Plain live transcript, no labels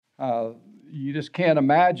You just can't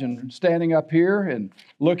imagine standing up here and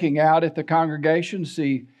looking out at the congregation,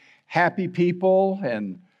 see happy people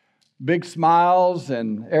and big smiles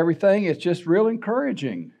and everything. It's just real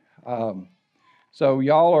encouraging. So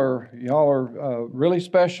y'all are really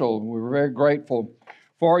special. We're very grateful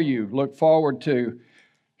for you. Look forward to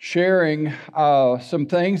sharing some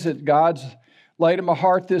things that God's laid in my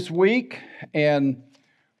heart this week, and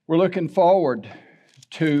we're looking forward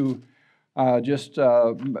to just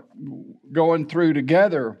going through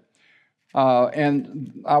together.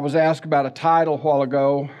 And I was asked about a title a while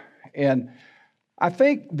ago, and I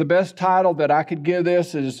think the best title that I could give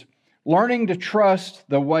this is Learning to Trust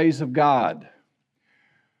the Ways of God.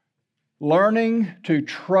 Learning to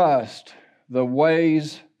trust the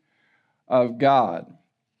ways of God.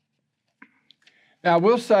 Now, I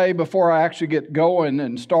will say before I actually get going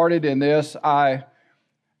and started in this, I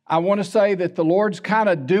want to say that the Lord's kind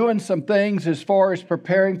of doing some things as far as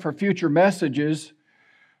preparing for future messages.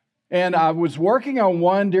 And I was working on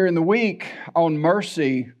one during the week on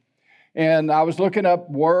mercy. And I was looking up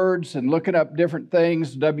words and looking up different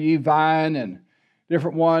things, W.E. Vine and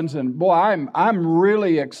different ones. And boy, I'm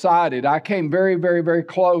really excited. I came very, very, very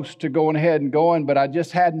close to going ahead and going, but I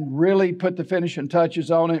just hadn't really put the finishing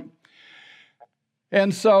touches on it.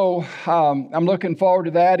 And so I'm looking forward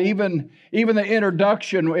to that. Even the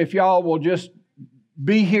introduction, if y'all will just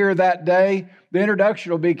be here that day, the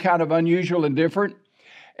introduction will be kind of unusual and different.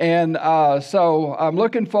 And so I'm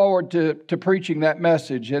looking forward to preaching that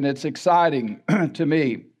message, and it's exciting to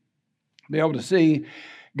me be able to see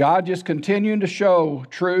God just continuing to show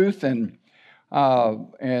truth and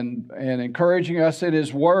encouraging us in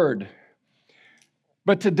His Word.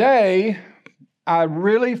 But today, I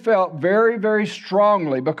really felt very, very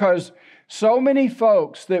strongly because so many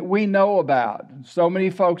folks that we know about, so many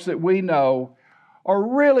folks that we know are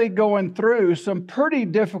really going through some pretty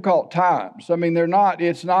difficult times. I mean, they're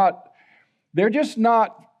just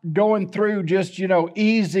not going through just,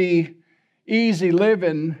 easy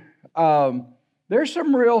living. There's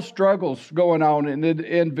some real struggles going on in the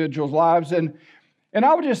individuals' lives. And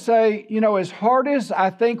I would just say, as hard as I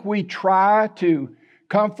think we try to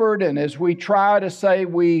comfort and as we try to say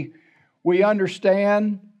we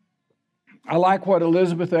understand, I like what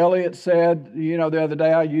Elizabeth Elliot said, the other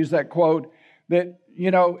day. I used that quote that,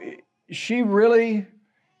 she really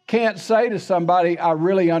can't say to somebody, I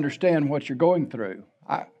really understand what you're going through.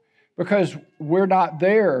 Because we're not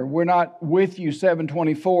there. We're not with you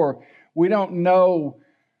 7/24. We don't know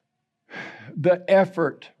the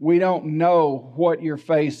effort. We don't know what you're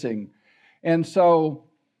facing. And so,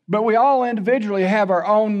 but we all individually have our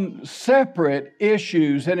own separate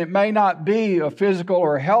issues, and it may not be a physical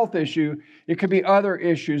or a health issue. It could be other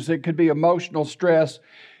issues. It could be emotional stress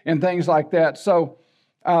and things like that. So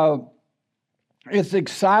it's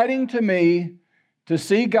exciting to me to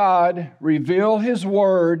see God reveal His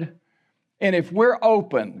Word. And if we're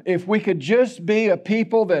open, if we could just be a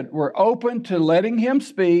people that were open to letting Him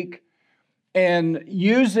speak and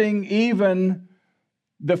using even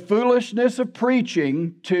the foolishness of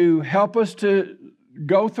preaching to help us to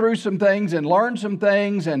go through some things and learn some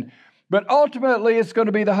things. But ultimately, it's going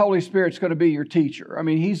to be the Holy Spirit's going to be your teacher. I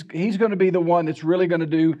mean, He's going to be the one that's really going to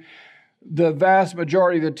do the vast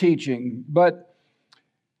majority of the teaching. But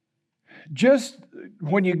just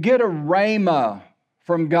when you get a rhema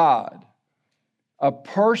from God, a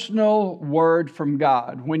personal word from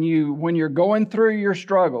God, when you're going through your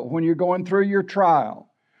struggle, when you're going through your trial,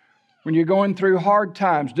 when you're going through hard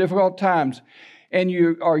times, difficult times, and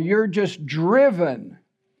you're just driven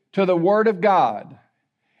to the Word of God,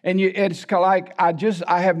 and it's like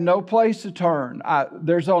I have no place to turn.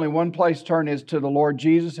 There's only one place to turn, is to the Lord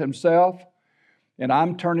Jesus Himself, and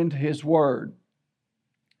I'm turning to His Word.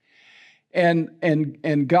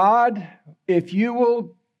 And God, if you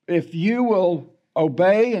will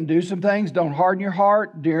obey and do some things, don't harden your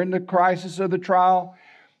heart during the crisis of the trial.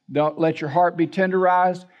 Don't let your heart be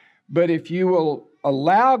tenderized. But if you will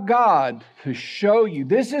allow God to show you,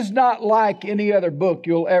 this is not like any other book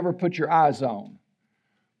you'll ever put your eyes on.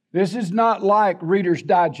 This is not like Reader's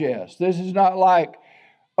Digest. This is not like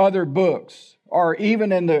other books or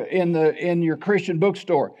even in your Christian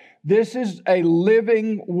bookstore. This is a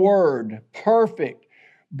living word, perfect,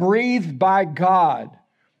 breathed by God.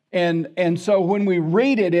 And so when we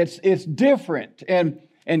read it, it's different.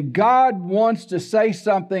 And God wants to say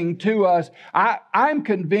something to us. I'm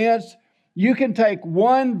convinced you can take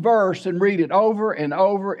one verse and read it over and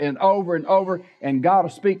over and over and over, and God will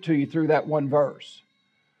speak to you through that one verse.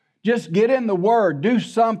 Just get in the Word. Do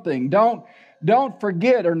something. Don't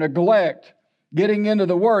forget or neglect getting into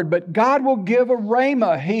the Word. But God will give a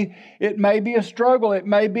rhema. It may be a struggle. It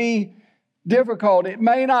may be difficult. It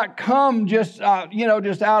may not come just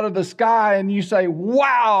just out of the sky and you say,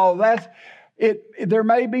 wow, that's it. There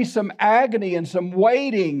may be some agony and some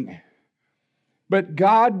waiting. But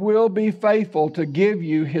God will be faithful to give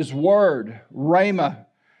you His Word, rhema,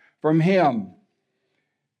 from Him.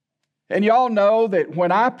 And y'all know that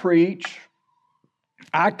when I preach,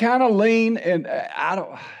 I kind of lean, and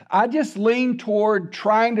I just lean toward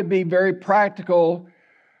trying to be very practical.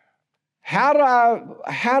 How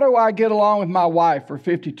do I get along with my wife for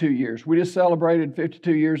 52 years? We just celebrated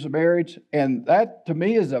 52 years of marriage, and that to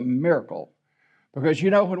me is a miracle. Because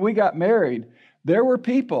when we got married, there were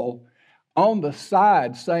people on the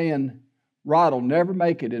side saying, Rod will never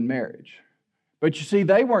make it in marriage. But you see,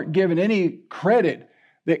 they weren't given any credit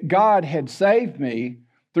that God had saved me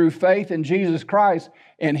through faith in Jesus Christ,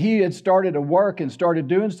 and He had started a work and started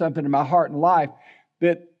doing something in my heart and life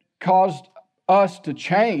that caused us to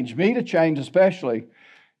change, me to change especially.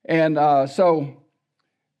 And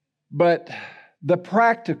but the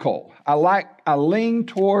practical, I lean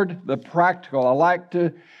toward the practical. I like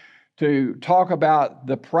to talk about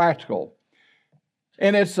the practical.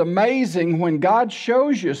 And it's amazing when God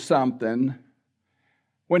shows you something,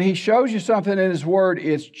 when He shows you something in His Word,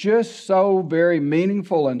 it's just so very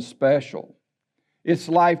meaningful and special. It's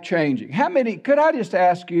life-changing. How many, could I just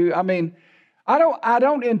ask you, I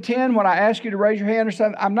don't intend when I ask you to raise your hand or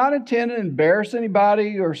something, I'm not intending to embarrass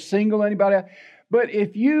anybody or single anybody out. But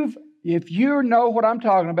if you know what I'm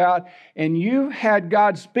talking about and you've had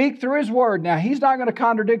God speak through His Word, now He's not going to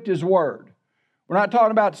contradict His Word. We're not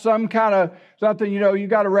talking about some kind of something, you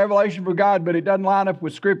got a revelation from God, but it doesn't line up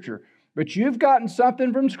with Scripture. But you've gotten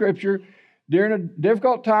something from Scripture during a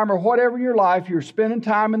difficult time or whatever in your life, you're spending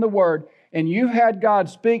time in the Word, and you've had God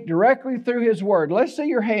speak directly through His Word. Let's see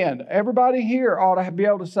your hand. Everybody here ought to be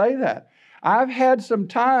able to say that. I've had some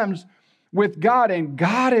times with God, and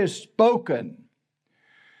God has spoken.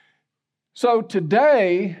 So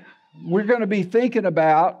today, we're going to be thinking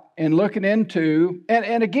about and looking into,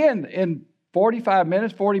 and again, in 45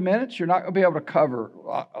 minutes, 40 minutes, you're not going to be able to cover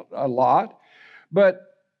a lot. But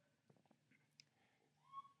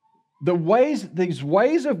these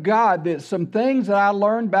ways of God, that some things that I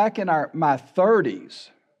learned back in my 30s,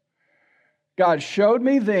 God showed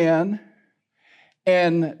me then,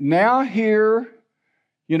 and now here,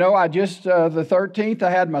 I just, the 13th, I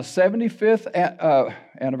had my 75th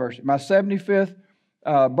anniversary, my 75th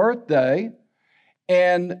birthday,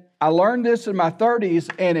 and I learned this in my 30s,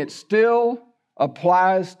 and it still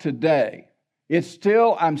applies today.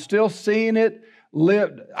 I'm still seeing it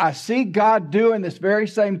lived. I see God doing this very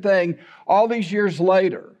same thing all these years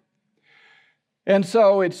later. And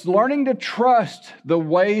so it's learning to trust the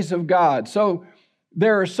ways of God. So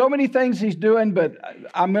there are so many things He's doing, but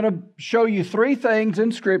I'm going to show you 3 things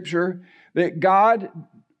in Scripture that God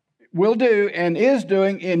will do and is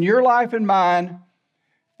doing in your life and mine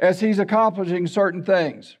as He's accomplishing certain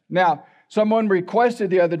things. Now, someone requested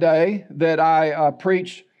the other day that I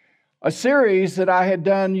preach a series that I had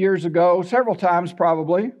done years ago, several times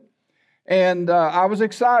probably, and I was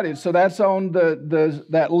excited. So that's on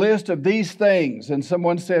that list of these things. And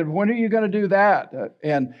someone said, when are you going to do that?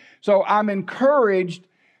 And so I'm encouraged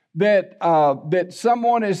that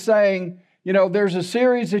someone is saying, there's a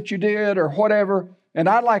series that you did or whatever, and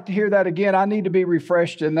I'd like to hear that again. I need to be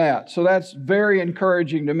refreshed in that. So that's very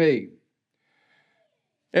encouraging to me.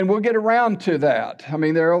 And we'll get around to that.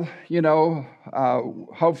 There'll,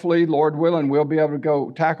 hopefully, Lord willing, we'll be able to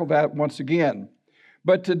go tackle that once again.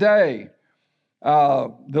 But today,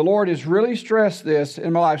 the Lord has really stressed this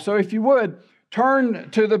in my life. So if you would, turn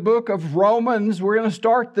to the book of Romans. We're going to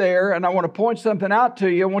start there, and I want to point something out to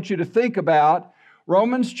you. I want you to think about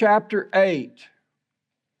Romans chapter 8.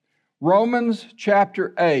 Romans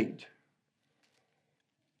chapter 8.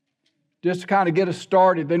 Just to kind of get us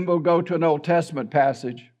started, then we'll go to an Old Testament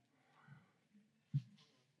passage.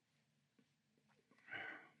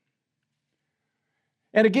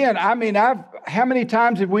 And again, how many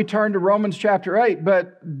times have we turned to Romans chapter 8?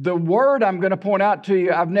 But the word I'm going to point out to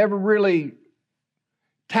you, I've never really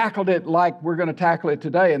tackled it like we're going to tackle it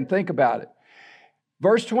today, and think about it.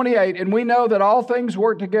 Verse 28, and we know that all things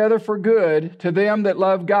work together for good to them that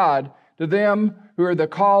love God, to them who are the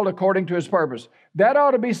called according to His purpose. That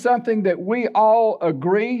ought to be something that we all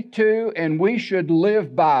agree to and we should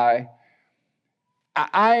live by.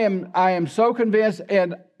 I am so convinced,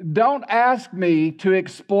 and don't ask me to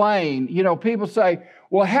explain. People say,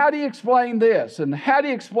 well, how do you explain this? And how do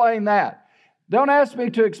you explain that? Don't ask me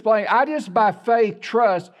to explain. I just by faith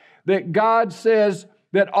trust that God says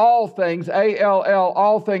that all things, A-L-L,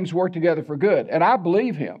 all things work together for good. And I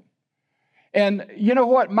believe him. And you know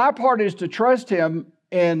what? My part is to trust him,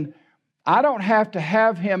 and I don't have to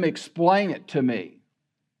have him explain it to me.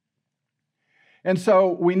 And so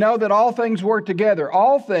we know that all things work together.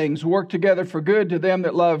 All things work together for good to them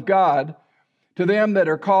that love God, to them that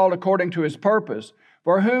are called according to his purpose.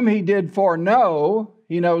 For whom he did foreknow,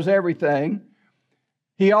 he knows everything,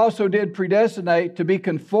 he also did predestinate to be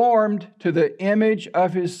conformed to the image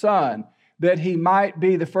of his Son, that he might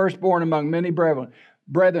be the firstborn among many brethren.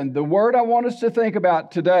 Brethren, the word I want us to think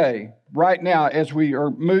about today, right now, as we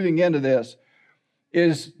are moving into this,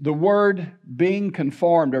 is the word being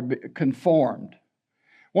conformed or conformed.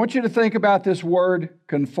 I want you to think about this word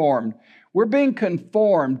conformed. We're being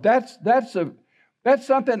conformed. That's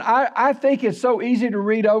something, I think it's so easy to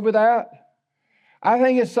read over that. I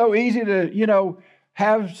think it's so easy to,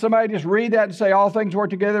 have somebody just read that and say, all things work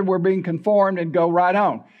together, we're being conformed, and go right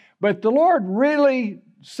on. But the Lord really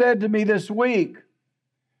said to me this week,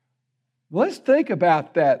 let's think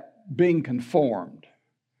about that being conformed.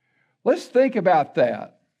 Let's think about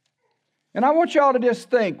that. And I want y'all to just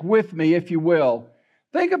think with me, if you will.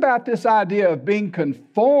 Think about this idea of being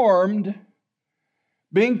conformed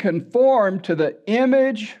to the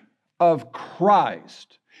image of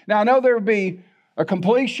Christ. Now, I know there will be a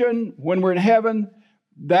completion when we're in heaven.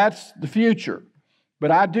 That's the future.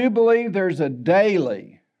 But I do believe there's a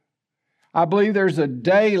daily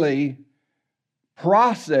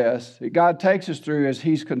process that God takes us through as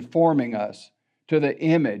he's conforming us to the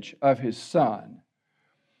image of his Son.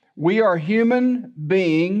 We are human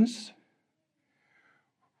beings.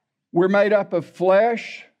 We're made up of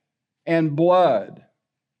flesh and blood.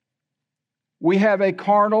 We have a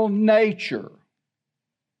carnal nature.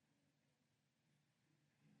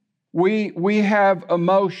 We have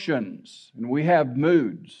emotions and we have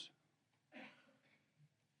moods.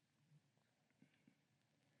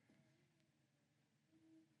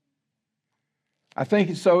 I think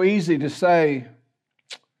it's so easy to say,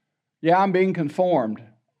 yeah, I'm being conformed.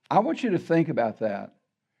 I want you to think about that.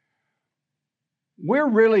 We're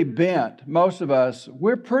really bent, most of us,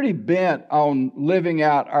 we're pretty bent on living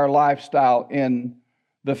out our lifestyle in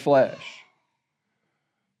the flesh.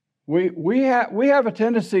 We have a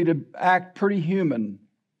tendency to act pretty human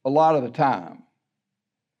a lot of the time.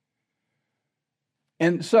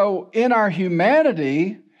 And so in our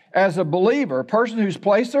humanity, as a believer, a person who's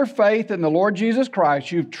placed their faith in the Lord Jesus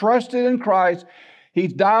Christ, you've trusted in Christ,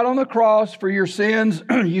 he's died on the cross for your sins.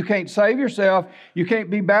 You can't save yourself. You can't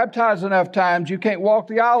be baptized enough times. You can't walk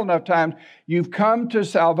the aisle enough times. You've come to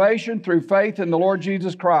salvation through faith in the Lord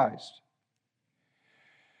Jesus Christ.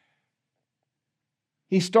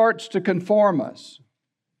 He starts to conform us.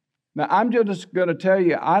 Now, I'm just going to tell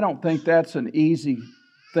you, I don't think that's an easy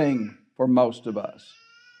thing for most of us.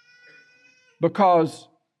 Because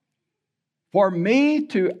for me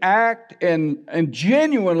to act and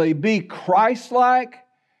genuinely be Christ-like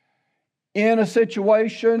in a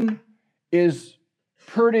situation is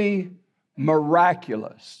pretty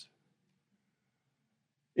miraculous.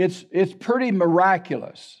 It's pretty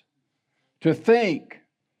miraculous to think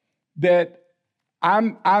that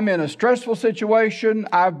I'm in a stressful situation,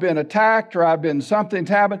 I've been attacked or something's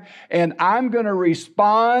happened, and I'm going to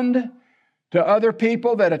respond to other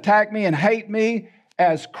people that attack me and hate me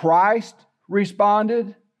as Christ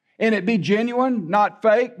responded, and it be genuine, not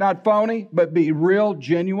fake, not phony, but be real,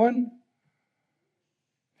 genuine.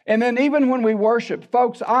 And then even when we worship,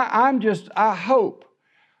 folks, I hope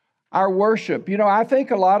our worship, I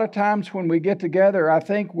think a lot of times when we get together, I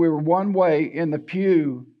think we're one way in the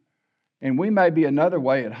pew, and we may be another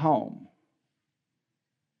way at home.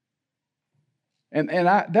 And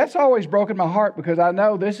that's always broken my heart, because I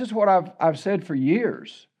know this is what I've said for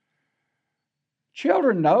years.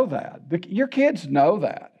 Children know that. Your kids know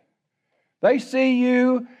that. They see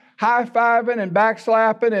you high-fiving and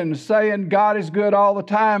backslapping and saying God is good all the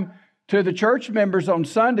time to the church members on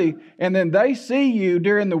Sunday, and then they see you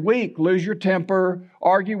during the week lose your temper,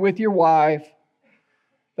 argue with your wife.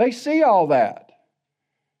 They see all that.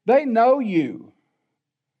 They know you.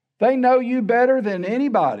 They know you better than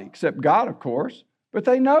anybody, except God, of course, but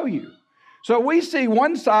they know you. So we see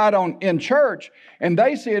one side in church, and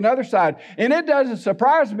they see another side. And it doesn't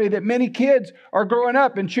surprise me that many kids are growing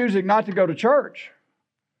up and choosing not to go to church.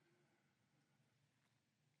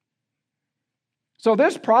 So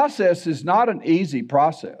this process is not an easy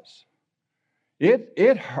process.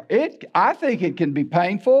 I think it can be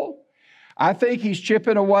painful. I think he's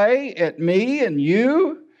chipping away at me and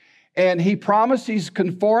you, and he promised he's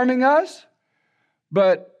conforming us.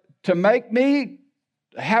 But to make me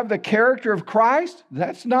have the character of Christ,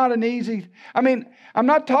 that's not an easy. I mean, I'm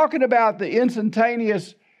not talking about the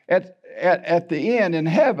instantaneous at the end in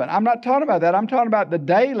heaven. I'm not talking about that. I'm talking about the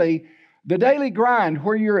daily grind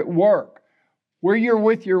where you're at work, where you're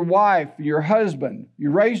with your wife, your husband,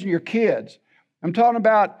 you're raising your kids. I'm talking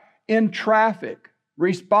about in traffic,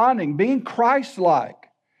 responding, being Christ-like.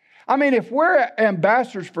 I mean, if we're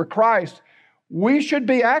ambassadors for Christ, we should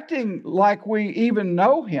be acting like we even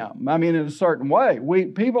know Him. I mean, in a certain way.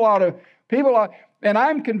 People ought, and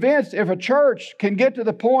I'm convinced if a church can get to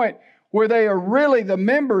the point where they are really, the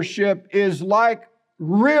membership is like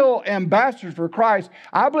real ambassadors for Christ,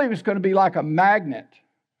 I believe it's going to be like a magnet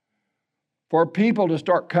for people to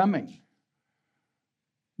start coming.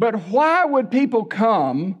 But why would people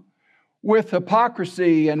come with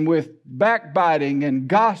hypocrisy and with backbiting and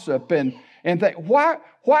gossip and why?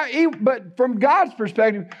 But from God's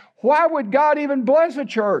perspective, why would God even bless a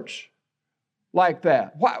church like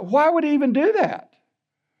that? Why would He even do that?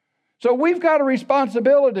 So we've got a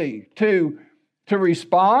responsibility to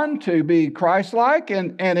respond, to be Christ-like,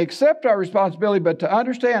 and accept our responsibility, but to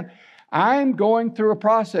understand I'm going through a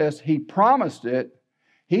process. He promised it.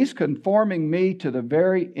 He's conforming me to the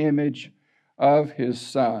very image of His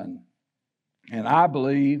Son. And I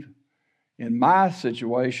believe in my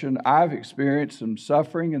situation, I've experienced some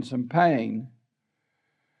suffering and some pain.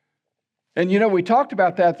 And we talked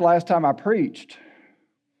about that the last time I preached.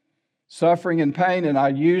 Suffering and pain, and I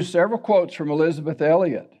used several quotes from Elizabeth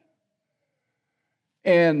Elliot.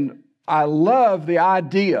 And I love the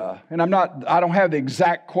idea, and I don't have the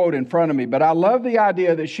exact quote in front of me, but I love the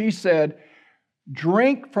idea that she said,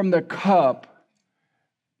 drink from the cup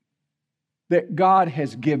that God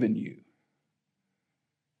has given you.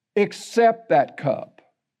 Accept that cup.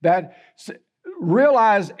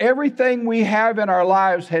 Realize everything we have in our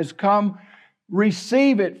lives has come,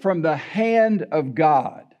 receive it from the hand of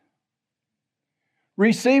God.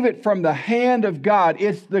 Receive it from the hand of God.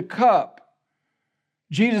 It's the cup.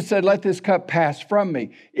 Jesus said, let this cup pass from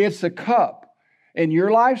me. It's a cup. In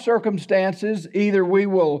your life circumstances, either we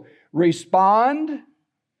will respond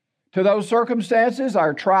to those circumstances,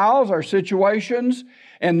 our trials, our situations,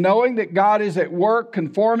 and knowing that God is at work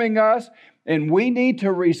conforming us, and we need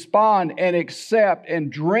to respond and accept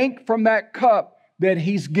and drink from that cup that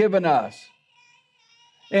He's given us.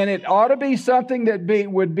 And it ought to be something that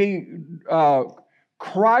would be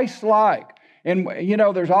Christ-like. And,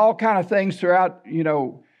 there's all kind of things throughout,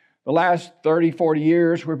 the last 30, 40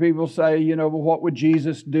 years where people say, well, what would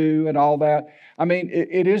Jesus do and all that. I mean,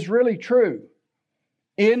 it is really true.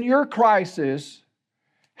 In your crisis,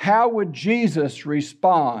 how would Jesus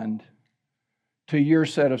respond to your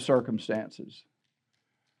set of circumstances?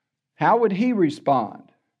 How would He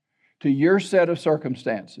respond to your set of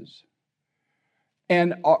circumstances?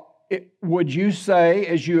 And would you say,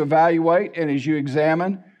 as you evaluate and as you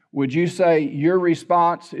examine, would you say your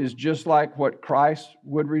response is just like what Christ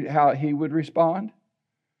how He would respond?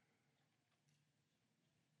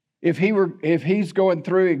 If He's going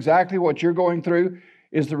through exactly what you're going through,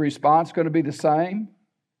 is the response going to be the same?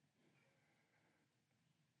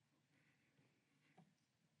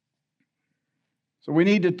 So we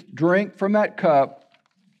need to drink from that cup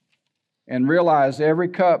and realize every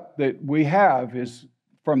cup that we have is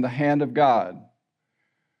from the hand of God.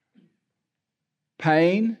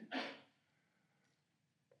 Pain,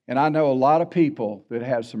 and I know a lot of people that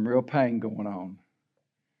have some real pain going on.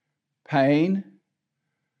 Pain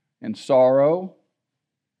and sorrow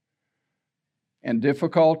and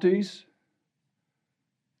difficulties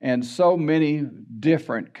and so many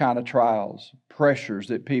different kind of trials, pressures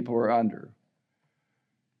that people are under.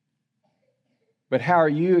 But how are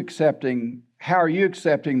you accepting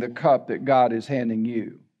the cup that God is handing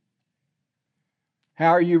you? How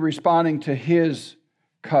are you responding to His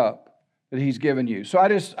cup that He's given you? So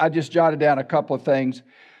I just jotted down a couple of things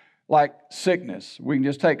like sickness. We can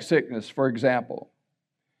just take sickness, for example.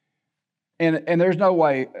 And there's no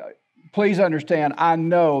way, please understand, I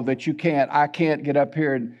know that I can't get up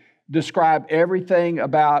here and describe everything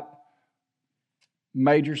about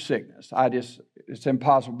major sickness. It's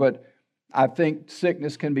impossible. But I think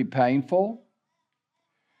sickness can be painful.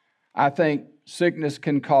 I think sickness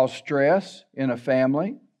can cause stress in a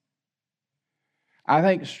family. I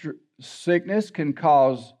think sickness can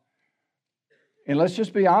cause, and let's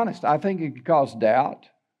just be honest, I think it can cause doubt.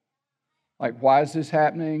 Like, why is this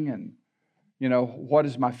happening? And, what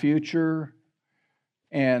is my future?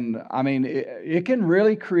 And, I mean, it can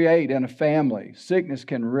really create in a family, sickness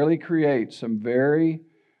can really create some very,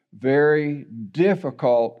 very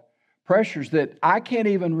difficult pressures that I can't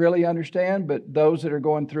even really understand, but those that are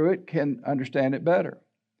going through it can understand it better.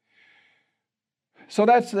 So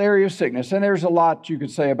that's the area of sickness. And there's a lot you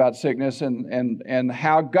could say about sickness and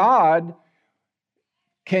how God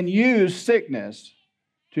can use sickness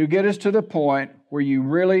to get us to the point where you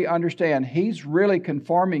really understand He's really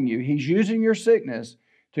conforming you. He's using your sickness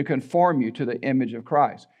to conform you to the image of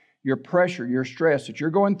Christ. Your pressure, your stress that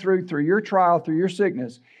you're going through your trial, through your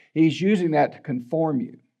sickness, He's using that to conform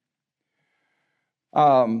you.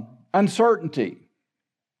 Uncertainty.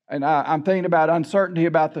 And I'm thinking about uncertainty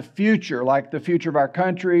about the future, like the future of our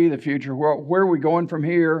country, the future, where are we going from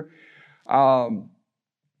here? I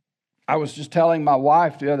was just telling my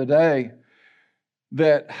wife the other day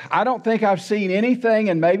that I don't think I've seen anything,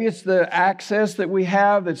 and maybe it's the access that we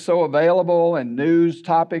have that's so available and news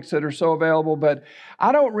topics that are so available, but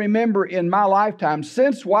I don't remember in my lifetime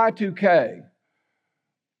since Y2K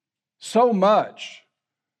so much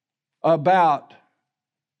about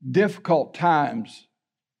difficult times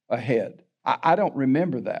ahead. I don't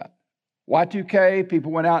remember that. Y2K,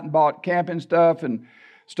 people went out and bought camping stuff and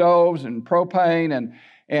stoves and propane and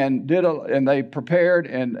they prepared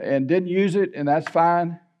and didn't use it, and that's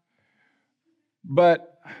fine.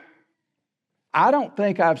 But I don't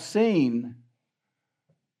think I've seen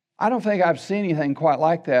anything quite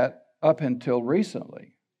like that up until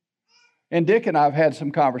recently. And Dick and I have had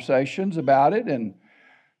some conversations about it, and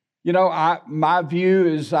my view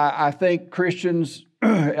is I think Christians,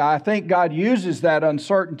 I think God uses that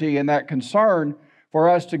uncertainty and that concern for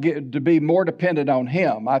us to be more dependent on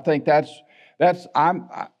Him. I think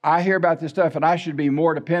I hear about this stuff and I should be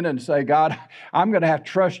more dependent and say, God, I'm going to have to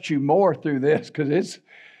trust you more through this because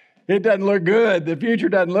it doesn't look good. The future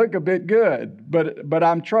doesn't look a bit good, but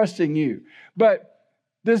I'm trusting you. But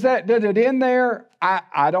does it end there?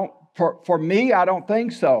 I don't. For me, I don't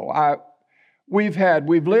think so. We've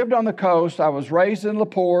lived on the coast. I was raised in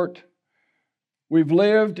LaPorte. We've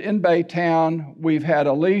lived in Baytown. We've had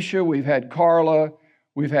Alicia. We've had Carla.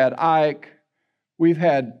 We've had Ike. We've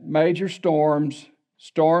had major storms.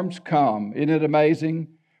 Storms come. Isn't it amazing?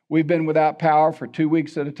 We've been without power for 2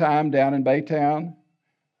 weeks at a time down in Baytown.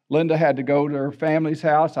 Linda had to go to her family's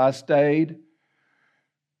house. I stayed.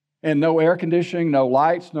 And no air conditioning, no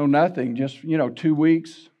lights, no nothing. Just, 2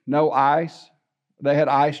 weeks, no ice. They had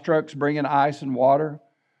ice trucks bringing ice and water.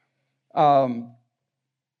 In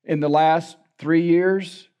the last 3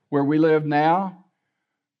 years where we live now,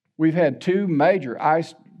 we've had 2 major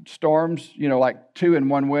ice storms, like 2 in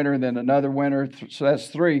one winter and then another winter, so that's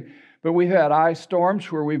 3. But we've had ice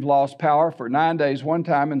storms where we've lost power for 9 days one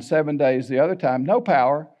time and 7 days the other time. No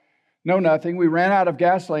power, no nothing. We ran out of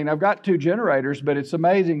gasoline. I've got 2 generators, but it's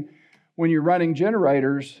amazing when you're running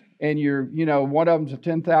generators and one of them's a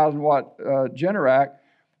 10,000 watt Generac,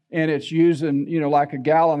 and it's using, like a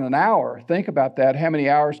gallon an hour. Think about that. How many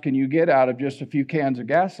hours can you get out of just a few cans of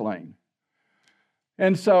gasoline?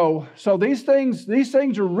 And so these things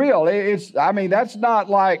are real. That's not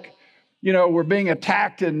like, we're being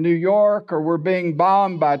attacked in New York or we're being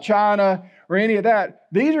bombed by China or any of that.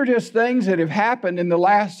 These are just things that have happened in the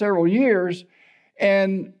last several years.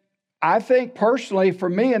 And I think personally, for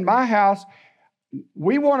me and my house,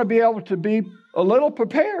 we want to be able to be a little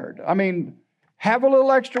prepared. Have a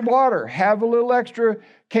little extra water, have a little extra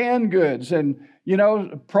canned goods and,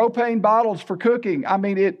 propane bottles for cooking.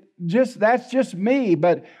 That's just me.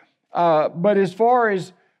 But as far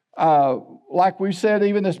as, like we said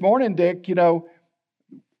even this morning, Dick,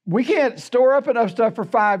 we can't store up enough stuff for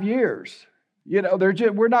 5 years.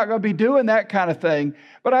 We're not going to be doing that kind of thing.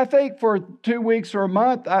 But I think for 2 weeks or a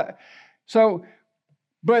month,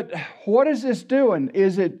 but what is this doing?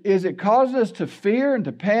 Is it causing us to fear and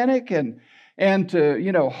to panic and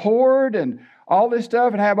to, hoard and all this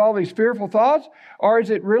stuff and have all these fearful thoughts? Or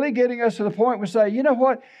is it really getting us to the point where we say, you know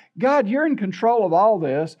what, God, you're in control of all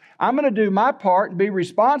this. I'm going to do my part and be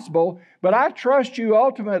responsible, but I trust you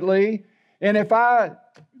ultimately. And if I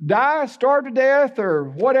die, starve to death or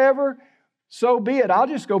whatever, so be it. I'll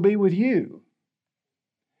just go be with you.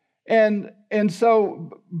 And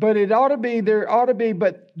so, but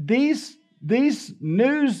these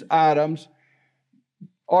news items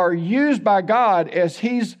are used by God as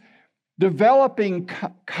He's developing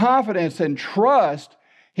confidence and trust.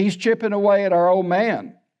 He's chipping away at our old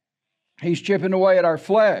man. He's chipping away at our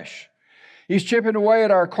flesh. He's chipping away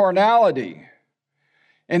at our carnality.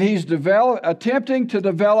 And He's attempting to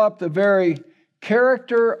develop the very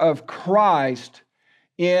character of Christ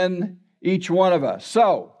in each one of us.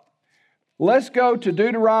 So, let's go to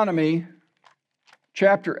Deuteronomy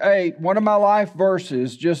chapter 8, one of my life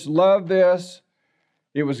verses. Just love this.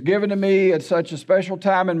 It was given to me at such a special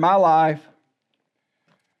time in my life.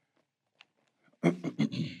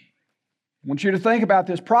 I want you to think about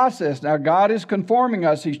this process. Now, God is conforming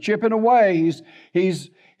us. He's chipping away.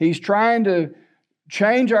 He's trying to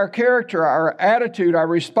change our character, our attitude, our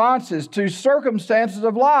responses to circumstances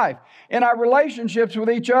of life and our relationships with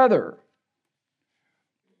each other.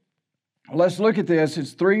 Let's look at this.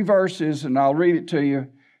 It's 3 verses, and I'll read it to you.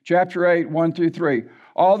 Chapter 8, 1 through 3.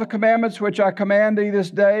 All the commandments which I command thee this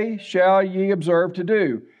day shall ye observe to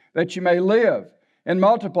do, that ye may live and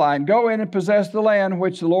multiply, and go in and possess the land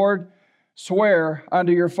which the Lord sware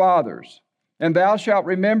unto your fathers. And thou shalt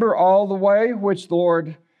remember all the way which the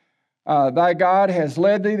Lord thy God has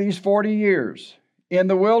led thee these 40 years in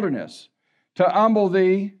the wilderness, to humble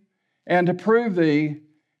thee and to prove thee,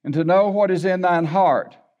 and to know what is in thine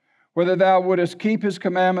heart, whether thou wouldest keep his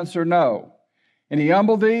commandments or no. And he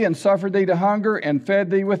humbled thee and suffered thee to hunger, and fed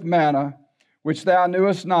thee with manna, which thou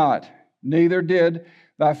knewest not, neither did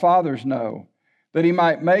thy fathers know, that he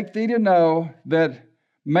might make thee to know that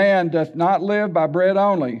man doth not live by bread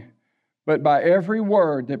only, but by every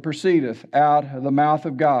word that proceedeth out of the mouth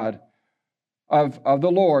of God, of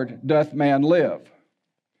the Lord doth man live.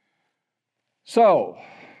 So,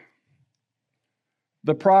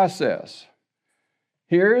 the process.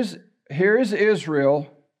 Here is Israel.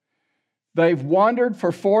 They've wandered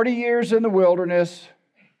for 40 years in the wilderness.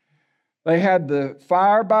 They had the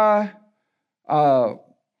fire by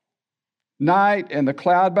night and the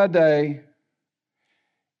cloud by day.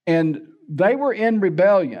 And they were in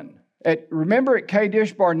rebellion. Remember at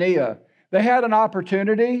Kadesh Barnea, they had an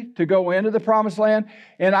opportunity to go into the promised land.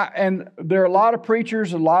 And there are a lot of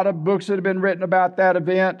preachers, a lot of books that have been written about that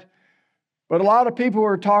event. But a lot of people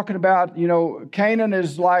are talking about, Canaan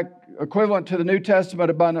is like equivalent to the New Testament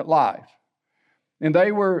abundant life. And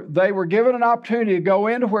they were given an opportunity to go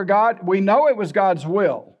into where we know it was God's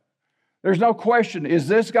will. There's no question, is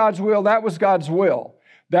this God's will? That was God's will.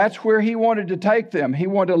 That's where he wanted to take them. He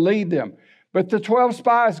wanted to lead them. But the 12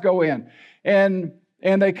 spies go in, and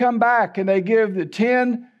they come back, and they give the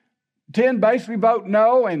 10 basically vote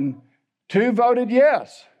no, and 2 voted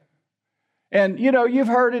yes. And, you've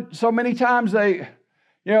heard it so many times, they're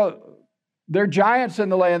giants in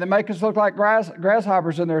the land. They make us look like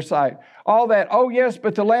grasshoppers in their sight. All that. Oh, yes,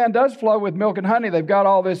 but the land does flow with milk and honey. They've got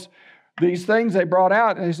all these things they brought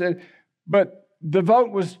out. And he said, but the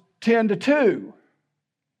vote was 10-2.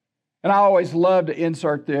 And I always love to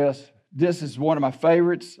insert this. This is one of my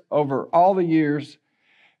favorites over all the years.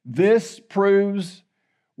 This proves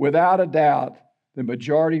without a doubt the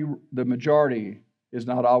majority is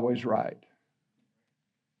not always right.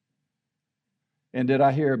 And did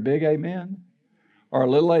I hear a big amen or a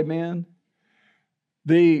little amen?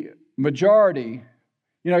 The majority,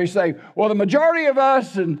 you say, well, the majority of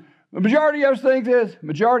us and the majority of us think this.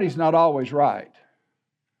 Majority is not always right.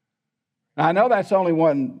 Now, I know that's only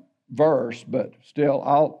one verse, but still,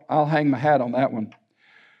 I'll hang my hat on that one.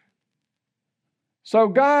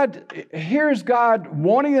 So here's God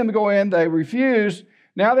wanting them to go in. They refuse.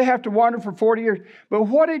 Now they have to wander for 40 years. But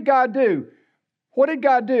what did God do? What did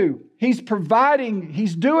God do? He's providing,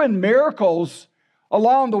 he's doing miracles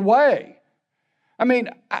along the way. I mean,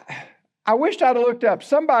 I wished I'd have looked up.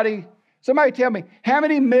 Somebody tell me, how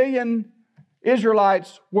many million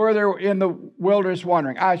Israelites were there in the wilderness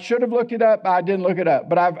wandering? I should have looked it up, but I didn't look it up.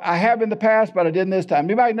 But I have in the past, but I didn't this time.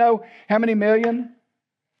 Anybody know how many million?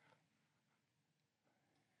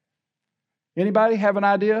 Anybody have an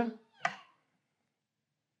idea?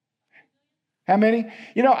 How many?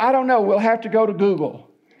 I don't know. We'll have to go to Google.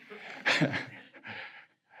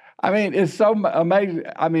 I mean, it's so amazing.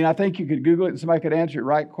 I mean, I think you could Google it and somebody could answer it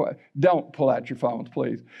right quick. Don't pull out your phones,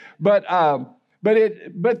 please. But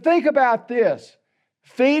think about this.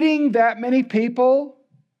 Feeding that many people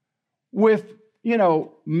with,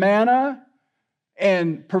 manna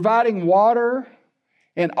and providing water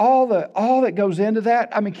and all that goes into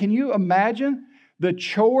that. I mean, can you imagine the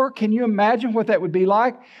chore? Can you imagine what that would be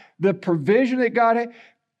like? The provision that God had.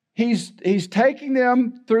 He's taking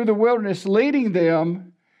them through the wilderness, leading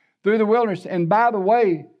them through the wilderness. And by the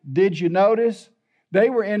way, did you notice?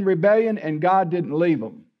 They were in rebellion and God didn't leave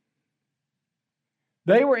them.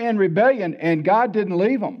 They were in rebellion and God didn't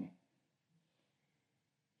leave them.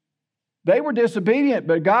 They were disobedient,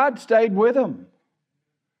 but God stayed with them.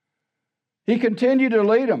 He continued to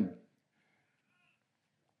lead them.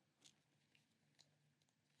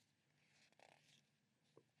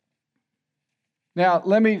 Now,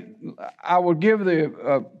 I will give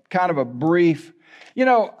the kind of a brief,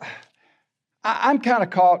 I'm kind of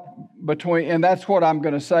caught between, and that's what I'm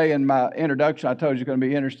going to say in my introduction. I told you it's going to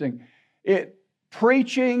be interesting.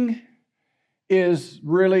 Preaching is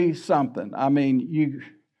really something. I mean,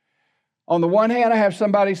 on the one hand, I have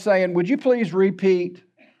somebody saying, would you please repeat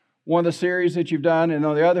one of the series that you've done, and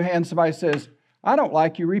on the other hand, somebody says, I don't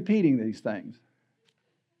like you repeating these things.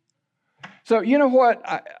 So you know what?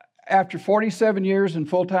 After 47 years in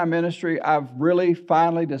full-time ministry, I've really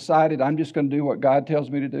finally decided I'm just going to do what God tells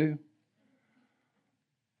me to do.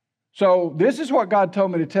 So this is what God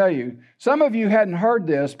told me to tell you. Some of you hadn't heard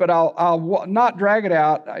this, but I'll not drag it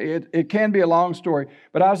out. It can be a long story,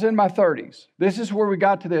 but I was in my 30s. This is where we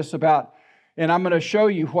got to this about, and I'm going to show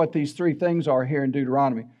you what these three things are here in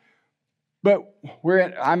Deuteronomy. But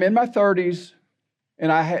I'm in my 30s,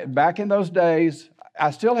 and back in those days,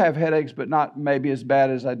 I still have headaches, but not maybe as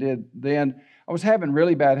bad as I did then. I was having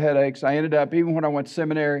really bad headaches. I ended up, even when I went to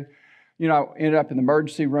seminary, I ended up in the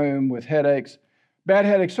emergency room with headaches. Bad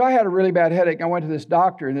headache. So I had a really bad headache. I went to this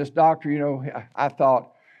doctor, and this doctor, I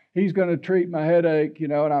thought, he's going to treat my headache,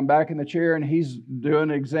 and I'm back in the chair, and he's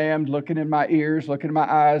doing exams, looking in my ears, looking in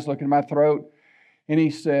my eyes, looking in my throat. And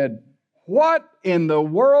he said, what in the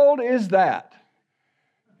world is that?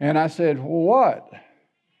 And I said, what?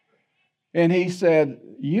 And he said,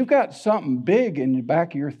 you've got something big in the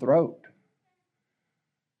back of your throat.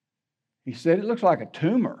 He said, it looks like a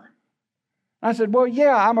tumor. I said, well,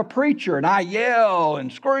 yeah, I'm a preacher, and I yell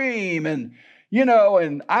and scream, and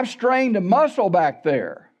I've strained a muscle back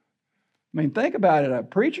there. I mean, think about it, a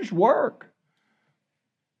preacher's work.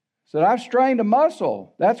 I said, I've strained a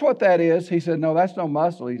muscle. That's what that is. He said, no, that's no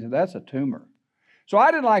muscle. He said, that's a tumor. So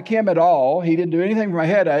I didn't like him at all. He didn't do anything for my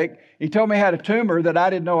headache. He told me I had a tumor that I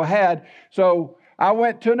didn't know I had. So I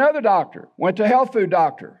went to another doctor, went to a health food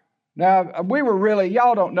doctor. Now, we were really,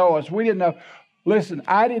 y'all don't know us. We didn't know. Listen,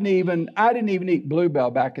 I didn't even eat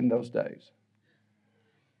Bluebell back in those days.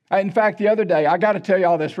 In fact, the other day, I got to tell you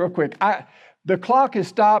all this real quick. The clock has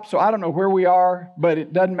stopped, so I don't know where we are, but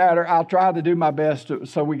it doesn't matter. I'll try to do my best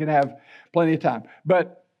so we can have plenty of time.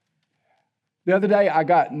 But the other day, I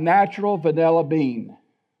got natural vanilla bean.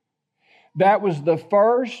 That was the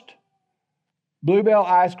first Bluebell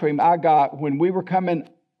ice cream I got when we were coming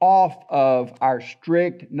off of our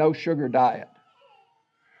strict no sugar diet.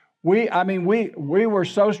 We were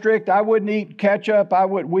so strict. I wouldn't eat ketchup.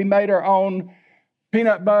 We made our own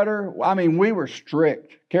peanut butter. I mean, we were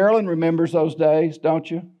strict. Carolyn remembers those days, don't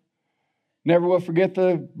you? Never will forget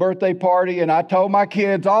the birthday party. And I told my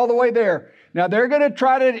kids all the way there, now they're going to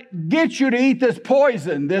try to get you to eat this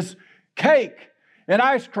poison, this cake and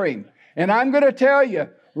ice cream. And I'm going to tell you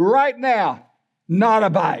right now, not a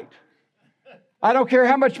bite. I don't care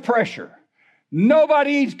how much pressure.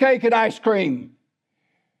 Nobody eats cake and ice cream.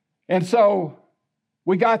 And so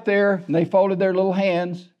we got there, and they folded their little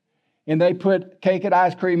hands, and they put cake and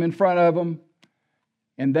ice cream in front of them,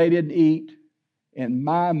 and they didn't eat. And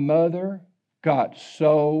my mother got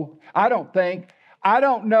so, I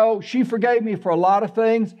don't know, she forgave me for a lot of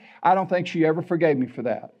things. I don't think she ever forgave me for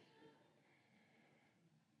that.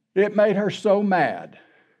 It made her so mad.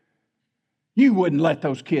 You wouldn't let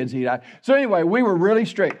those kids eat. So anyway, we were really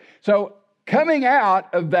strict. So coming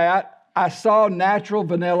out of that, I saw natural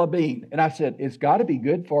vanilla bean. And I said, it's got to be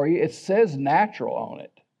good for you. It says natural on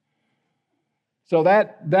it. So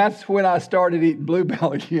that's when I started eating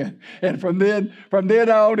Bluebell again. And from then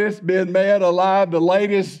on, it's been, man alive, the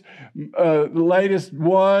latest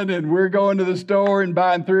one. And we're going to the store and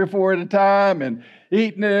buying 3 or 4 at a time and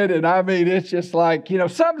eating it. And I mean, it's just like,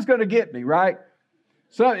 something's going to get me, right?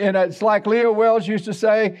 So, and it's like Leo Wells used to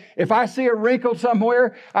say, if I see a wrinkle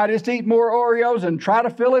somewhere, I just eat more Oreos and try to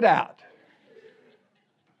fill it out.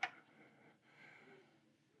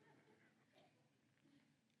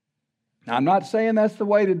 Now, I'm not saying that's the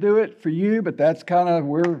way to do it for you, but that's kind of,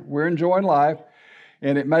 we're enjoying life.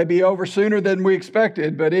 And it may be over sooner than we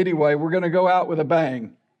expected, but anyway, we're going to go out with a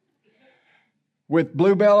bang. With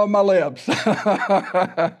Bluebell on my lips.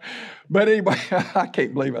 But anyway, I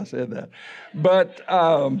can't believe I said that. But,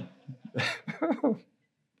 so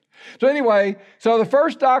anyway, so the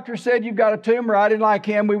first doctor said, you've got a tumor. I didn't like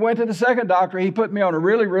him. We went to the second doctor. He put me on a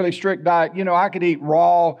really, really strict diet. I could eat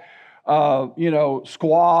raw,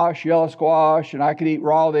 squash, yellow squash, and I could eat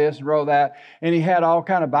raw this and raw that. And he had all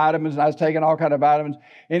kind of vitamins, and I was taking all kind of vitamins.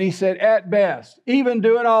 And he said, at best, even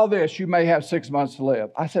doing all this, you may have 6 months to live.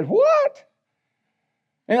 I said, what?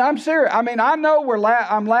 And I'm serious. I mean, I know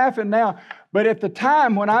I'm laughing now, but at the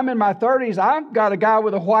time when I'm in my 30s, I've got a guy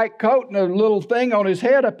with a white coat and a little thing on his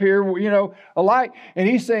head up here, a light, and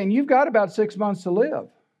he's saying, you've got about 6 months to live.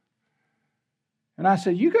 And I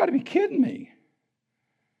said, you got to be kidding me.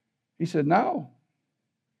 He said, no.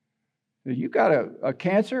 You've got a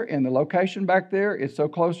cancer, and the location back there is so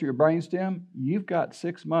close to your brainstem, you've got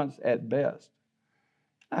 6 months at best.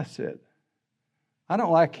 I said, I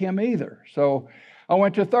don't like him either. So I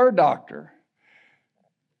went to a third doctor.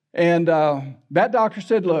 And that doctor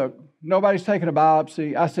said, look, nobody's taking a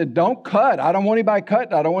biopsy. I said, don't cut. I don't want anybody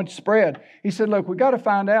cutting. I don't want you to spread. He said, look, we got to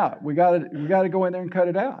find out. We got to go in there and cut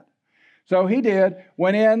it out. So he did,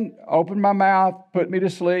 went in, opened my mouth, put me to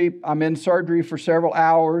sleep. I'm in surgery for several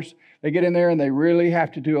hours. They get in there and they really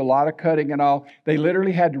have to do a lot of cutting and all. They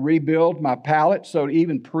literally had to rebuild my palate, so to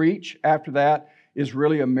even preach after that is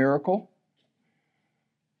really a miracle.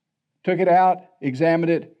 Took it out,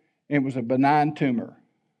 examined it, and it was a benign tumor.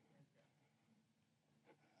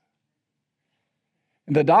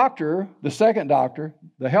 And the doctor, the second doctor,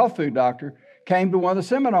 the health food doctor, came to one of the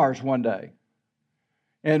seminars one day.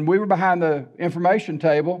 And we were behind the information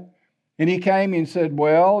table, and he came and said,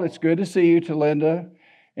 well, it's good to see you, to Linda.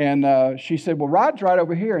 And she said, well, Rod's right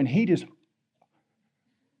over here. And he's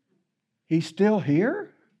still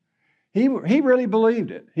here? He really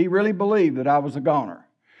believed it. He really believed that I was a goner.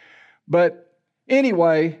 But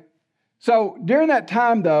anyway, so during that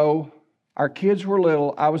time, though, our kids were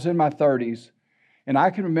little. I was in my 30s. And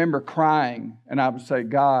I can remember crying, and I would say,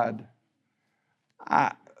 God,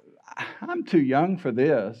 I'm too young for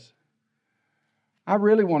this. I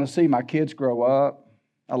really want to see my kids grow up.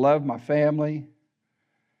 I love my family.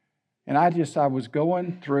 And I was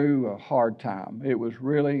going through a hard time. It was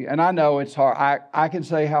really, and I know it's hard. I can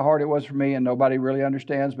say how hard it was for me, and nobody really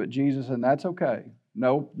understands but Jesus, and that's okay.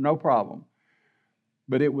 No problem.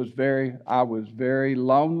 But I was very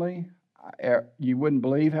lonely. You wouldn't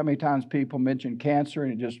believe how many times people mention cancer,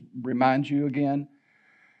 and it just reminds you again.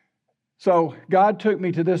 So God took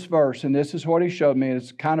me to this verse, and this is what He showed me.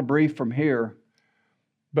 It's kind of brief from here.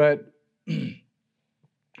 But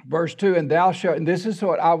verse 2, and thou shalt, and this is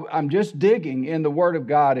what I'm just digging in the Word of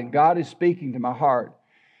God, and God is speaking to my heart.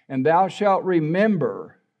 And thou shalt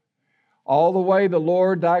remember all the way the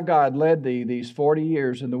Lord thy God led thee these 40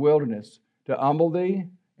 years in the wilderness, to humble thee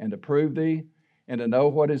and to prove thee, and to know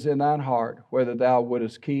what is in thine heart, whether thou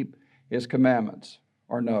wouldest keep His commandments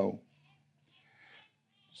or no.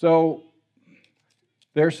 So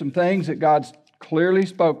there's some things that God clearly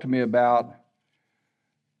spoke to me about.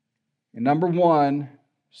 And number one,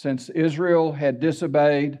 since Israel had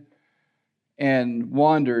disobeyed and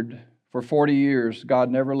wandered for 40 years, God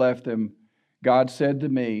never left them. God said to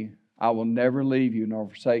me, I will never leave you nor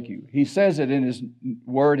forsake you. He says it in His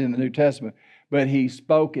Word in the New Testament, but He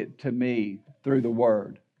spoke it to me through the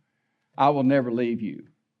Word. I will never leave you.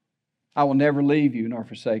 I will never leave you nor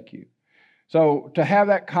forsake you. So to have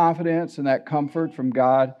that confidence and that comfort from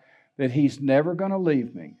God that He's never going to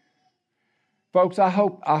leave me. Folks, I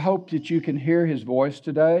hope that you can hear His voice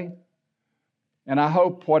today. And I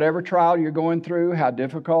hope whatever trial you're going through, how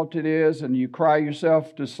difficult it is, and you cry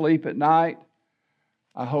yourself to sleep at night,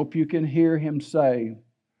 I hope you can hear Him say,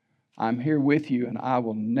 I'm here with you, and I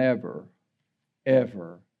will never,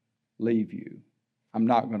 ever leave you. I'm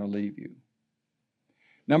not going to leave you.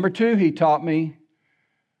 Number two, He taught me,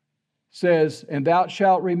 says, and thou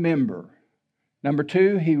shalt remember. Number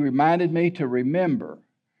two, He reminded me to remember.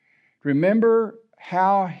 Remember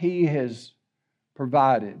how He has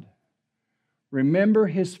provided. Remember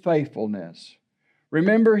His faithfulness.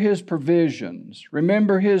 Remember His provisions.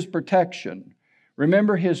 Remember His protection.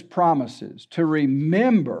 Remember His promises. To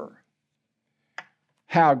remember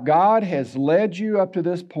how God has led you up to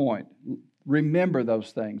this point. Remember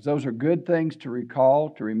those things. Those are good things to recall,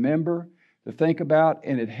 to remember, to think about,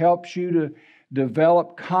 and it helps you to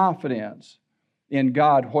develop confidence in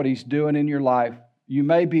God, what He's doing in your life. You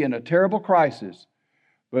may be in a terrible crisis,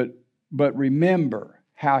 but remember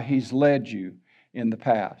how He's led you in the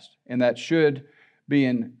past, and that should be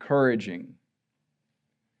encouraging.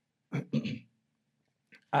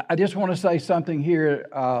 I just want to say something here.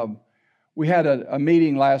 We had a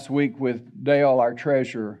meeting last week with Dale, our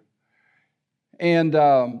treasurer, and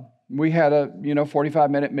we had a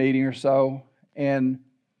 45-minute meeting or so, and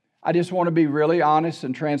I just want to be really honest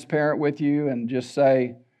and transparent with you and just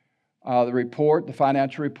say the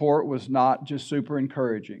financial report was not just super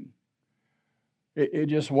encouraging. It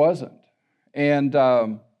just wasn't.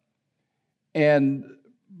 I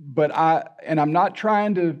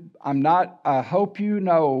hope you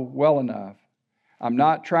know well enough, I'm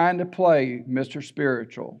not trying to play Mr.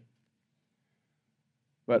 Spiritual,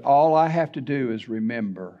 but all I have to do is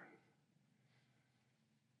remember.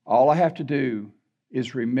 All I have to do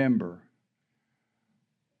is remember.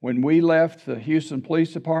 When we left the Houston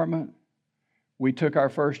Police Department, we took our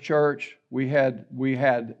first church. We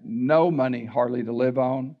had no money hardly to live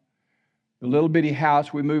on. The little bitty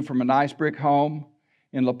house, we moved from a nice brick home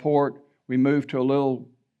in LaPorte. We moved to a little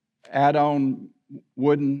add-on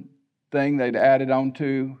wooden thing they'd added on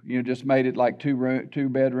to, just made it like two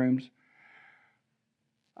bedrooms.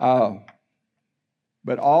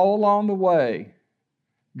 But all along the way,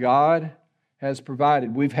 God has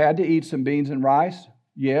provided. We've had to eat some beans and rice.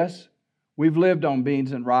 Yes. We've lived on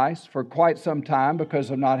beans and rice for quite some time because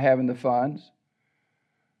of not having the funds.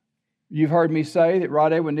 You've heard me say that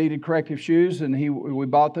Rod Edwin needed corrective shoes, and we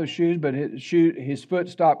bought those shoes, but his foot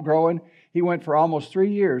stopped growing. He went for almost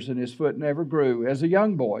 3 years, and his foot never grew as a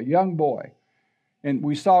young boy. And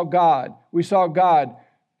we saw God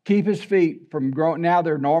keep his feet from growing. Now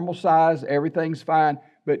they're normal size, everything's fine,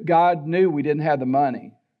 but God knew we didn't have the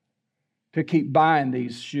money to keep buying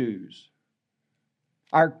these shoes.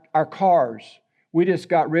 Our cars, we just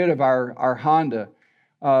got rid of our Honda.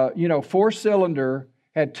 4-cylinder,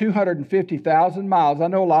 had 250,000 miles. I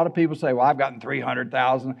know a lot of people say, well, I've gotten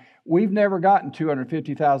 300,000. We've never gotten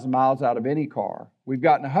 250,000 miles out of any car. We've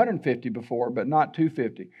gotten 150 before, but not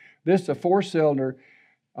 250. This is a 4-cylinder,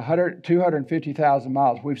 250,000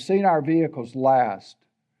 miles. We've seen our vehicles last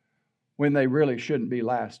when they really shouldn't be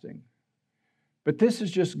lasting. But this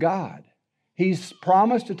is just God. He's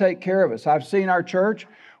promised to take care of us. I've seen our church,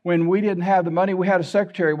 when we didn't have the money, we had a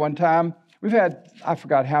secretary one time. We've had, I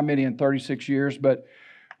forgot how many in 36 years, but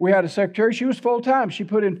we had a secretary. She was full-time. She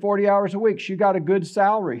put in 40 hours a week. She got a good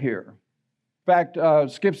salary here. In fact,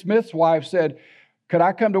 Skip Smith's wife said, could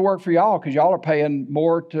I come to work for y'all? Because y'all are paying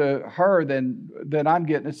more to her than I'm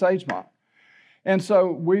getting at Sagemont. And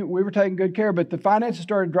so we were taking good care. But the finances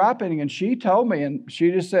started dropping, and she told me, and she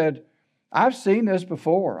just said, I've seen this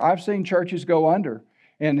before. I've seen churches go under.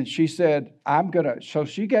 And she said, so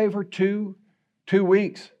she gave her two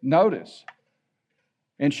weeks notice.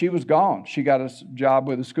 And she was gone. She got a job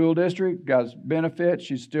with a school district, got benefits.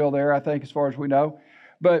 She's still there, I think, as far as we know.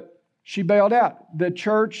 But she bailed out. The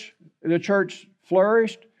church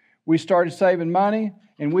flourished. We started saving money,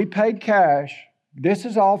 and we paid cash. This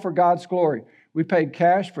is all for God's glory. We paid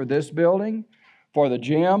cash for this building, for the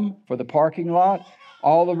gym, for the parking lot,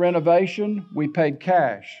 all the renovation. We paid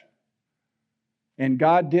cash. And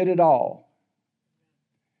God did it all.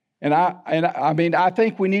 And I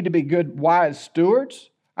think we need to be good, wise stewards.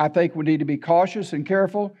 I think we need to be cautious and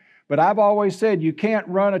careful. But I've always said you can't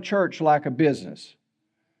run a church like a business.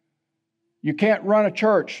 You can't run a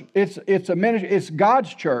church. It's a ministry. It's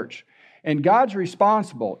God's church, and God's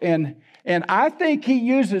responsible. And I think He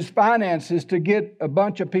uses finances to get a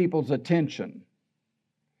bunch of people's attention,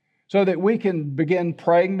 so that we can begin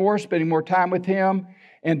praying more, spending more time with Him,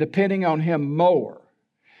 and depending on Him more.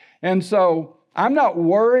 And so I'm not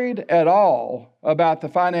worried at all about the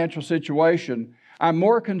financial situation. I'm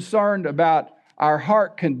more concerned about our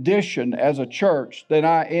heart condition as a church than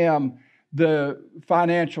I am the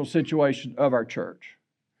financial situation of our church.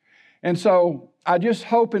 And so I just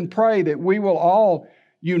hope and pray that we will all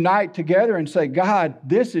unite together and say, God,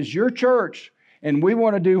 this is your church, and we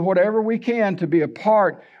want to do whatever we can to be a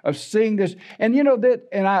part of seeing this. And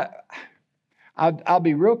I'll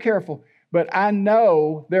be real careful, but I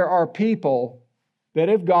know there are people that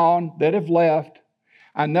have gone, that have left.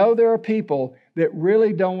 I know there are people that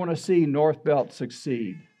really don't want to see North Belt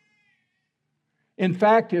succeed. In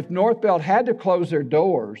fact, if North Belt had to close our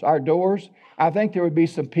doors, I think there would be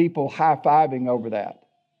some people high-fiving over that.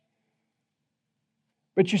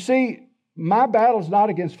 But you see, my battle is not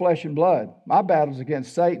against flesh and blood. My battle is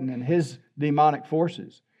against Satan and his demonic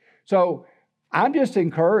forces. So I'm just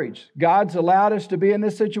encouraged. God's allowed us to be in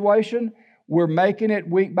this situation. We're making it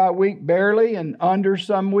week by week, barely, and under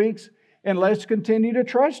some weeks. And let's continue to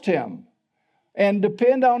trust Him and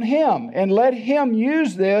depend on Him, and let Him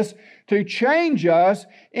use this to change us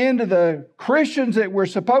into the Christians that we're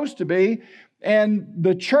supposed to be and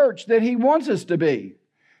the church that He wants us to be.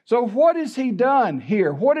 So what has He done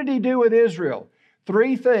here? What did He do with Israel?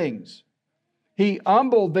 3 things. He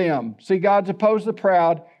humbled them. See, God's opposed the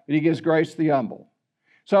proud, but He gives grace to the humble.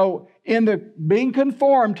 So in the being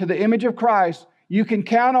conformed to the image of Christ, you can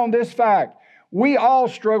count on this fact. We all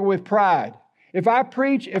struggle with pride. If I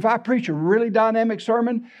preach a really dynamic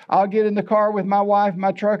sermon, I'll get in the car with my wife,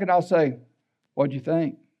 my truck, and I'll say, what'd you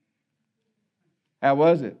think? How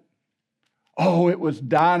was it? Oh, it was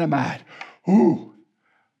dynamite. Ooh,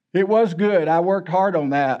 it was good. I worked hard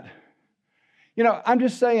on that. I'm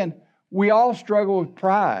just saying, we all struggle with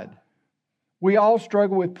pride. We all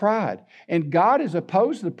struggle with pride. And God is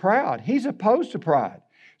opposed to the proud. He's opposed to pride.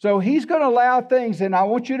 So He's going to allow things, and I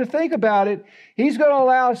want you to think about it. He's going to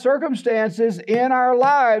allow circumstances in our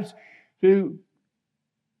lives to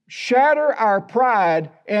shatter our pride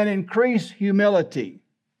and increase humility.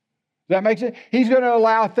 Does that make sense? He's going to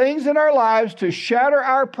allow things in our lives to shatter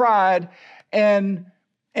our pride and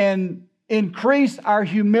increase our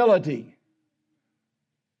humility.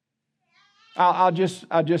 I'll just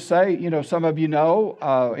say, some of you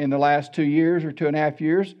know, in the last 2 years or 2.5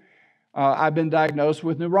 years, I've been diagnosed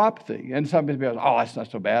with neuropathy. And some people go, oh, that's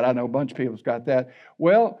not so bad. I know a bunch of people's got that.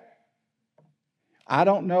 Well, I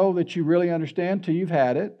don't know that you really understand till you've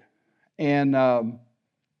had it. And,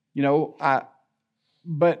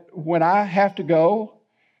 but when I have to go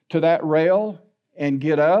to that rail and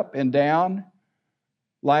get up and down,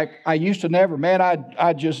 like I used to never, man,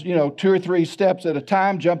 I just, 2 or 3 steps at a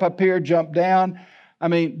time, jump up here, jump down.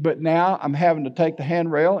 But now I'm having to take the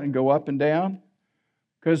handrail and go up and down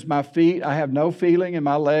because my feet, I have no feeling in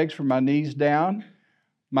my legs from my knees down.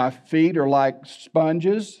 My feet are like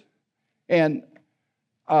sponges. And,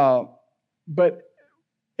 but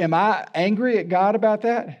am I angry at God about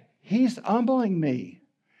that? He's humbling me.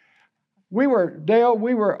 Dale,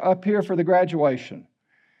 we were up here for the graduation.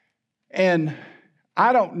 And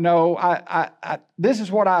I don't know. This is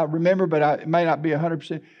what I remember, but it may not be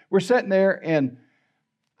 100%. We're sitting there, and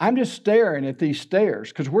I'm just staring at these stairs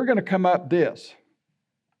because we're going to come up this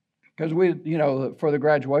because for the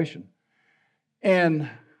graduation. And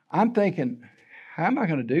I'm thinking, how am I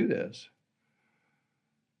going to do this?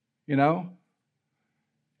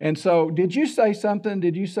 And so, did you say something?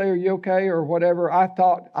 Did you say, are you okay, or whatever? I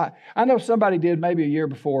thought I know somebody did maybe a year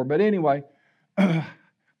before, but anyway,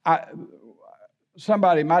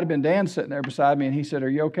 somebody, might have been Dan, sitting there beside me, and he said, are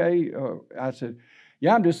you okay? I said,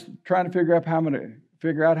 yeah, I'm just trying to figure out how I'm going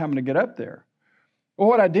to get up there. Well,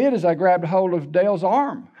 what I did is I grabbed a hold of Dale's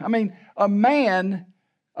arm. A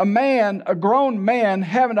grown man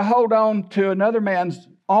having to hold on to another man's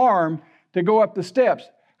arm to go up the steps.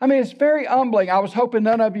 It's very humbling. I was hoping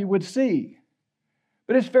none of you would see,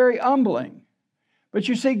 but it's very humbling. But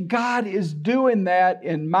you see, God is doing that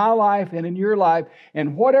in my life and in your life.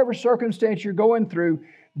 And whatever circumstance you're going through,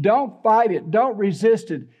 don't fight it. Don't resist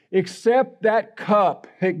it. Accept that cup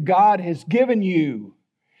that God has given you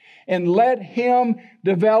and let Him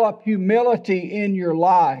develop humility in your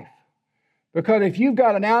life. Because if you've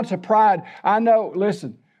got an ounce of pride,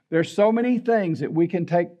 listen, there's so many things that we can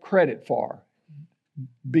take credit for.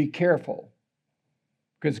 Be careful,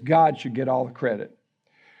 because God should get all the credit.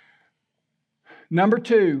 Number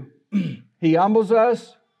 2, He humbles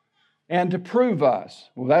us and to prove us.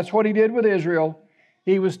 Well, that's what He did with Israel.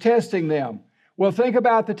 He was testing them. Well, think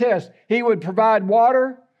about the test. He would provide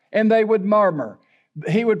water and they would murmur.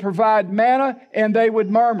 He would provide manna and they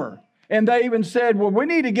would murmur. And they even said, well, we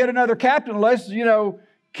need to get another captain. Let's,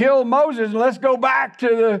 kill Moses and let's go back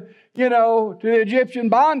to the Egyptian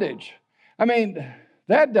bondage.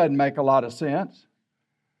 That doesn't make a lot of sense.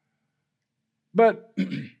 But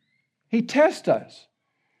He tests us.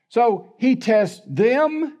 So He tests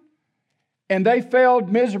them, and they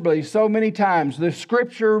failed miserably so many times. The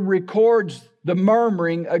Scripture records the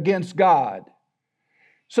murmuring against God.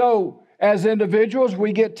 So as individuals,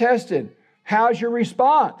 we get tested. How's your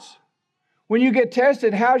response? When you get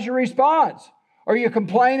tested, how's your response? Are you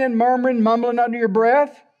complaining, murmuring, mumbling under your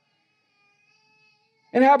breath?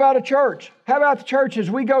 And how about a church? How about the church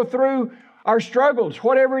as we go through our struggles,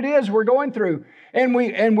 whatever it is we're going through, and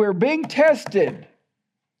we're being tested?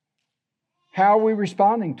 How are we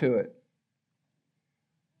responding to it?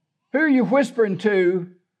 Who are you whispering to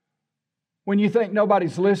when you think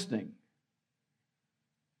nobody's listening?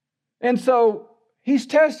 And so He's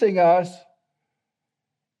testing us,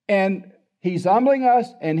 and He's humbling us,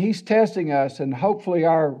 and He's testing us, and hopefully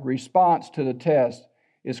our response to the test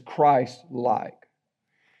is Christ-like.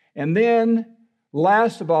 And then,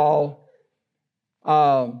 last of all,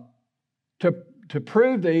 to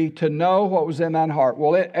prove thee, to know what was in thine heart.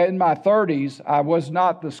 Well, in my 30s, I was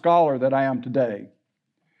not the scholar that I am today.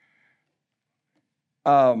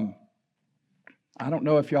 I don't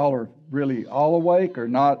know if y'all are really all awake or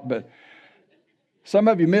not, but some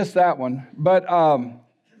of you missed that one. But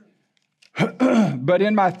but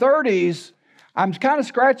in my 30s, I'm kind of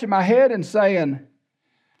scratching my head and saying,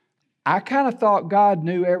 I kind of thought God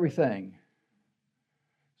knew everything.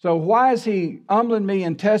 So why is He humbling me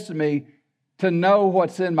and testing me to know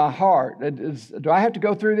what's in my heart? Do I have to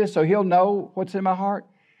go through this so He'll know what's in my heart?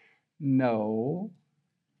 No.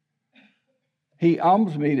 He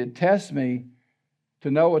humbles me to test me to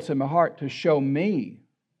know what's in my heart, to show me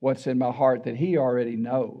what's in my heart that He already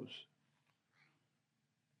knows.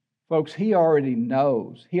 Folks, He already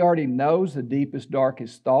knows. He already knows the deepest,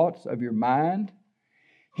 darkest thoughts of your mind.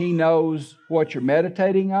 He knows what you're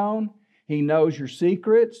meditating on. He knows your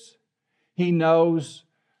secrets. He knows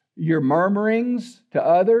your murmurings to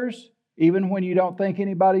others, even when you don't think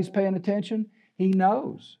anybody's paying attention. He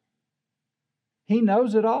knows. He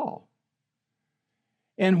knows it all.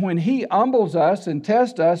 And when He humbles us and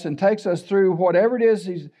tests us and takes us through whatever it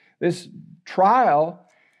is, this trial,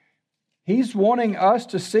 He's wanting us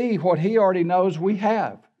to see what He already knows we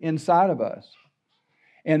have inside of us.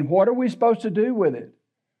 And what are we supposed to do with it?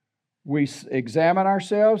 We examine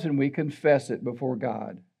ourselves and we confess it before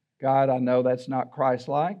God. God, I know that's not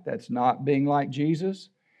Christ-like. That's not being like Jesus.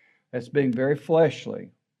 That's being very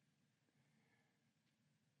fleshly.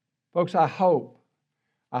 Folks, I hope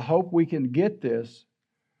we can get this.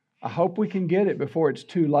 I hope we can get it before it's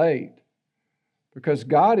too late. Because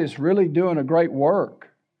God is really doing a great work.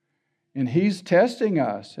 And He's testing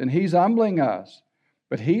us and He's humbling us.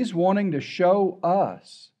 But He's wanting to show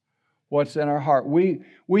us what's in our heart. We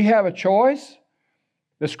have a choice.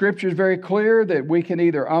 The Scripture is very clear that we can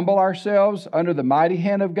either humble ourselves under the mighty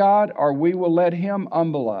hand of God or we will let Him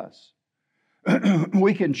humble us.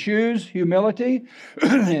 We can choose humility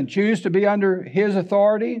and choose to be under His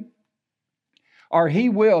authority, or He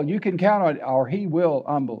will, you can count on it, or He will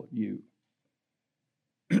humble you.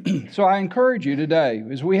 So I encourage you today,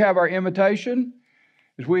 as we have our invitation,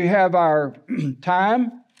 as we have our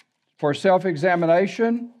time for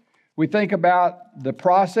self-examination, we think about the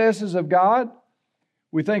processes of God.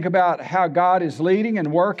 We think about how God is leading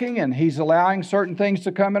and working, and He's allowing certain things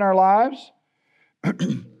to come in our lives.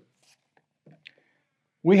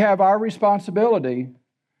 We have our responsibility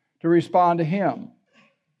to respond to Him.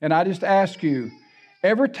 And I just ask you,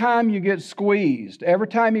 every time you get squeezed, every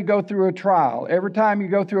time you go through a trial, every time you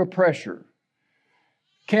go through a pressure,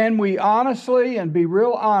 can we honestly and be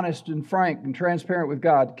real honest and frank and transparent with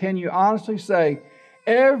God? Can you honestly say,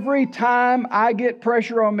 every time I get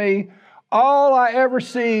pressure on me, all I ever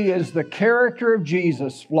see is the character of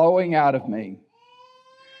Jesus flowing out of me?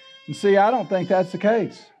 And see, I don't think that's the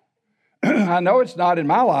case. I know it's not in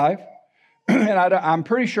my life, and I'm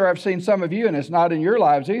pretty sure I've seen some of you, and it's not in your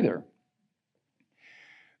lives either.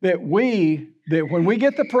 That when we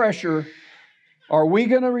get the pressure, are we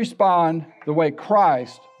going to respond the way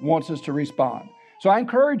Christ wants us to respond? So I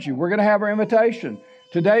encourage you, we're going to have our invitation.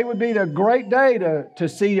 Today would be the great day to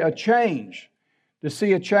see a change. To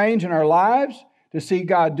see a change in our lives, to see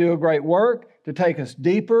God do a great work, to take us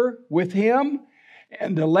deeper with Him,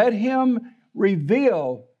 and to let Him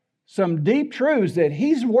reveal some deep truths that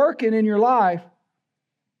He's working in your life.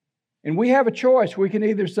 And we have a choice. We can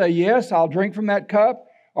either say, yes, I'll drink from that cup,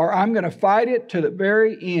 or I'm going to fight it to the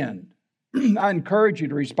very end. I encourage you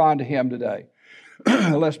to respond to Him today.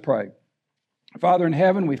 Let's pray. Father in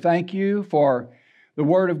heaven, we thank You for the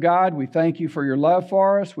Word of God. We thank You for Your love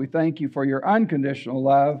for us. We thank You for Your unconditional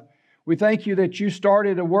love. We thank You that You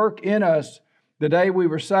started a work in us the day we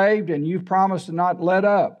were saved, and You've promised to not let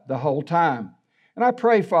up the whole time. And I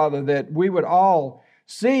pray, Father, that we would all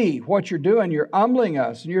see what You're doing. You're humbling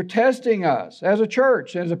us, and You're testing us as a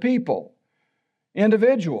church, as a people,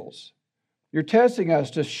 individuals. You're testing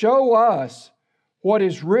us to show us what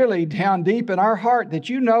is really down deep in our heart that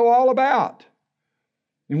You know all about.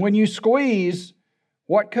 And when You squeeze,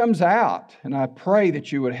 what comes out? And I pray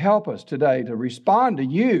that You would help us today to respond to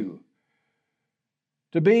You,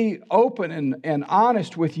 to be open and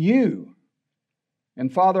honest with You.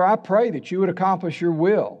 And Father, I pray that You would accomplish Your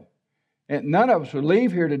will. And none of us would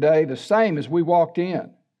leave here today the same as we walked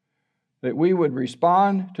in. That we would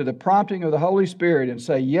respond to the prompting of the Holy Spirit and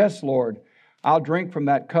say, yes, Lord, I'll drink from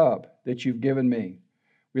that cup that You've given me.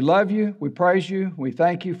 We love You. We praise You. We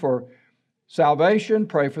thank You for salvation.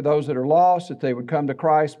 Pray for those that are lost, that they would come to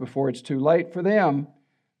Christ before it's too late for them.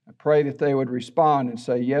 I pray that they would respond and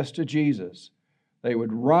say yes to Jesus. They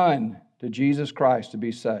would run to Jesus Christ to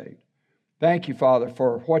be saved. Thank You, Father,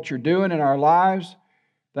 for what You're doing in our lives.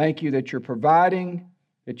 Thank You that You're providing,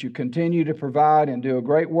 that You continue to provide and do a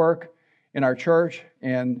great work in our church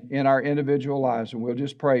and in our individual lives. And we'll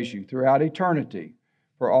just praise You throughout eternity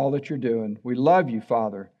for all that You're doing. We love You,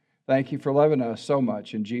 Father. Thank You for loving us so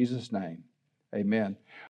much. In Jesus' name, amen.